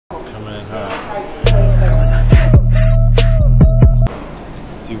Coming in hot.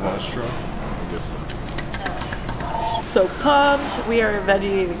 Do you want a straw? I guess so. So pumped. We are at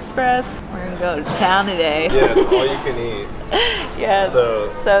Veggie Express. We're gonna go to town today. Yeah, it's all you can eat. Yeah.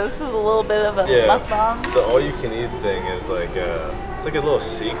 So this is a little bit of a mukbang. The all you can eat thing is like it's like a little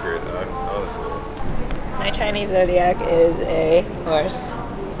secret, honestly. My Chinese zodiac is a horse.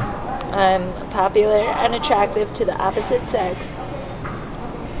 I'm popular and attractive to the opposite sex.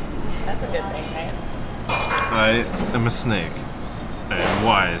 That's a good thing, right? I am a snake. I am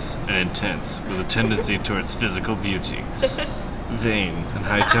wise and intense, with a tendency towards physical beauty. Vain and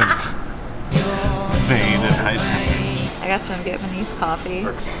high temp. Vain and high temp. I got some Vietnamese coffee.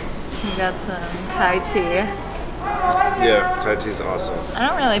 We got some Thai tea. Yeah, Thai tea is awesome. I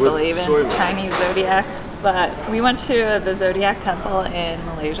don't really believe in Chinese zodiac, but we went to the Zodiac Temple in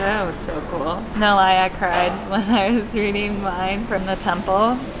Malaysia. It was so cool. No lie, I cried when I was reading mine from the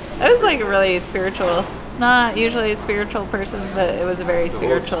temple. It was like really spiritual. Not usually a spiritual person, but it was a very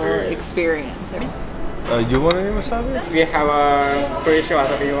spiritual experience. You want any wasabi? We have a fresh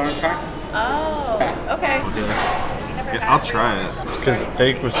wasabi. You want to try? Oh, okay. Yeah, I'll try it. Because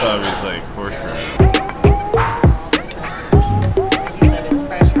fake wasabi is like horse shit.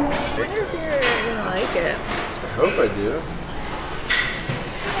 It. I hope I do.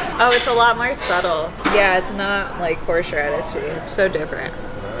 Oh, it's a lot more subtle. Yeah, it's not like horseradish. It's so different.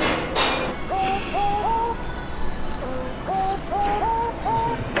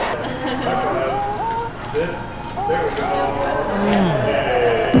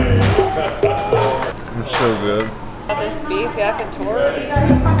 It's so good. This beef yakitori.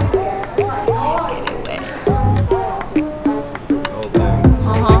 Get away.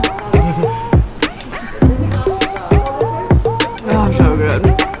 Oh, so good.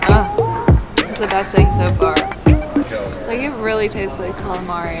 It's the best thing so far. Like, it really tastes like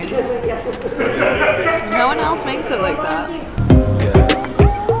calamari. No one else makes it like that. Yes.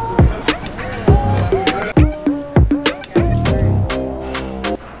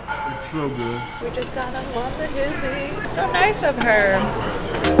 It's so good. We just got on one the hizzy. So nice of her.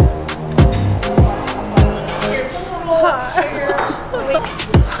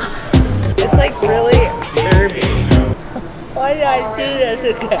 It's like really herby. Why did I do this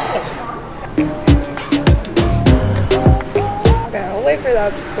again? Okay, I'll wait for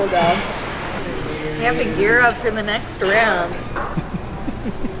that to cool down. We have to gear up for the next round.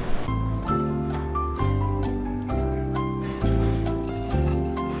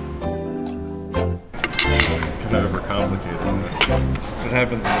 Kind of overcomplicated this. That's what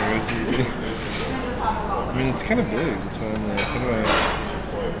happens when you go see. I mean, it's kind of big. That's why I'm like, how do I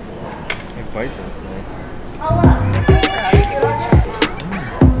bite this thing?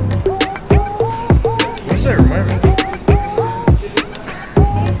 What does that remind me of?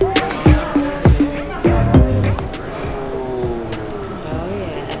 Oh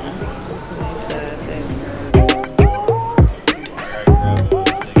yeah, that's a nice thing.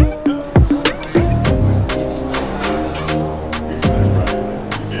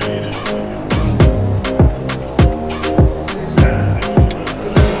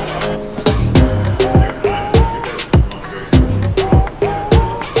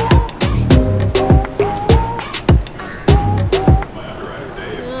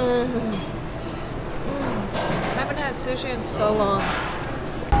 Sushi in so long.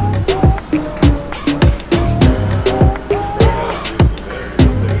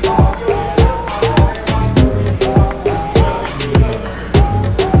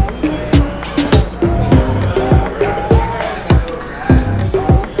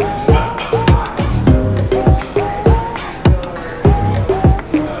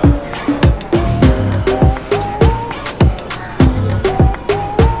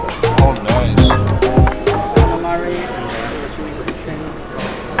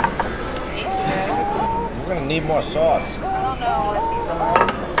 Need more sauce. I don't know if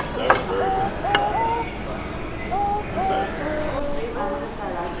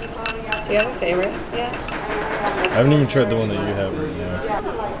Do you have a favorite yet? I haven't even tried the one that you have right now.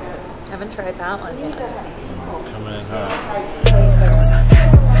 I haven't tried that one yet. Coming in hot.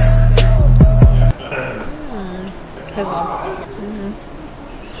 His one.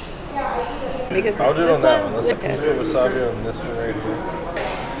 Because I'll do it this on that one. one's Let's okay. put wasabi on this one right here.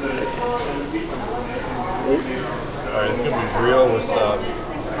 Oops. Alright, it's gonna be real wasabi.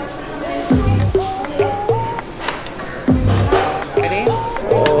 Ready?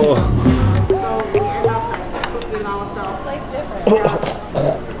 Oh. It's like different. You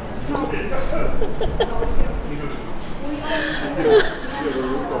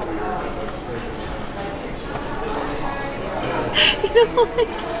don't like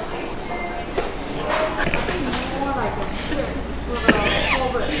it?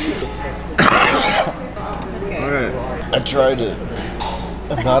 Alright. I tried it.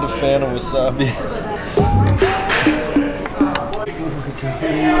 I'm not a fan of wasabi.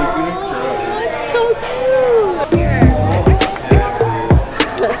 That's so cute. Here.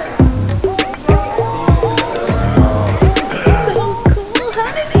 So cool. How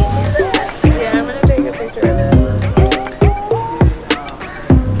did he do that? Yeah, I'm gonna take a picture of it.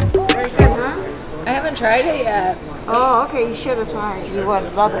 Very good, huh? I haven't tried it yet. Oh, okay. You should have tried. You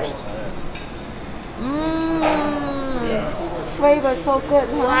would love it. Flavor so good,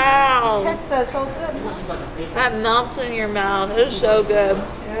 huh? Wow. Pasta so good, huh? That melts in your mouth. It's so good.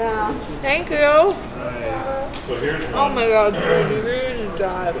 Yeah. Thank you. Nice. So here's Oh my god, baby, really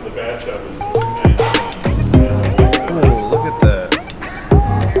so the batch of is Oh, look at that.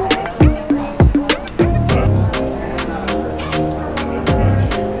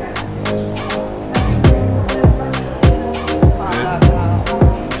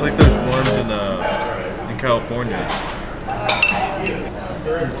 It's like there's ones in California.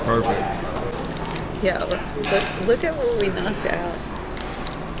 Perfect. Yo, look at what we knocked out.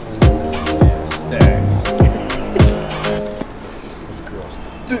 Stacks. That's gross.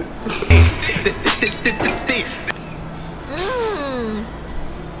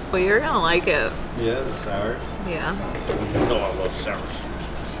 Well, you're gonna like it. Yeah, the sour. Yeah. No, I love sour.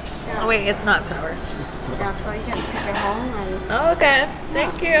 Oh wait, it's not sour. Yeah, so you can take it home and Oh, okay,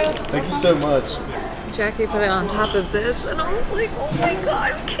 thank you. Thank you so much. Jackie put it on top of this, and I was like, oh my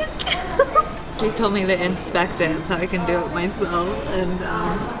god, we can't. She told me to inspect it so I can do it myself, and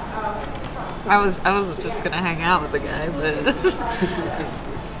I was just gonna hang out with the guy, but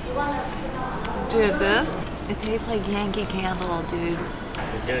dude, it tastes like Yankee Candle, dude.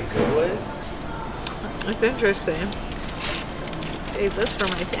 You're gonna Google it? It's interesting. Save this for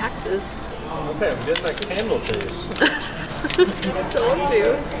my taxes. Okay, I'm getting that candle taste. I told you.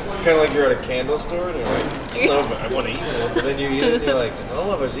 It's kind of like you're at a candle store and you're like, I want to eat one. But then you eat it and you're like, I don't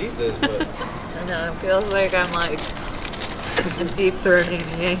know if I should eat this, but. I know, it feels like I'm like deep throating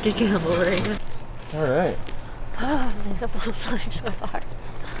a Yankee Candle right now. Alright. Oh, my nipples are so hard.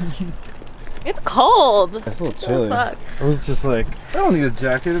 It's cold. It's a little chilly. Fuck. I was just like, I don't need a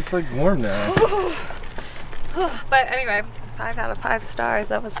jacket. It's like warm now. But anyway, 5 out of 5 stars.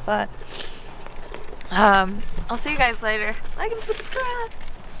 That was fun. I'll see you guys later. Like and subscribe.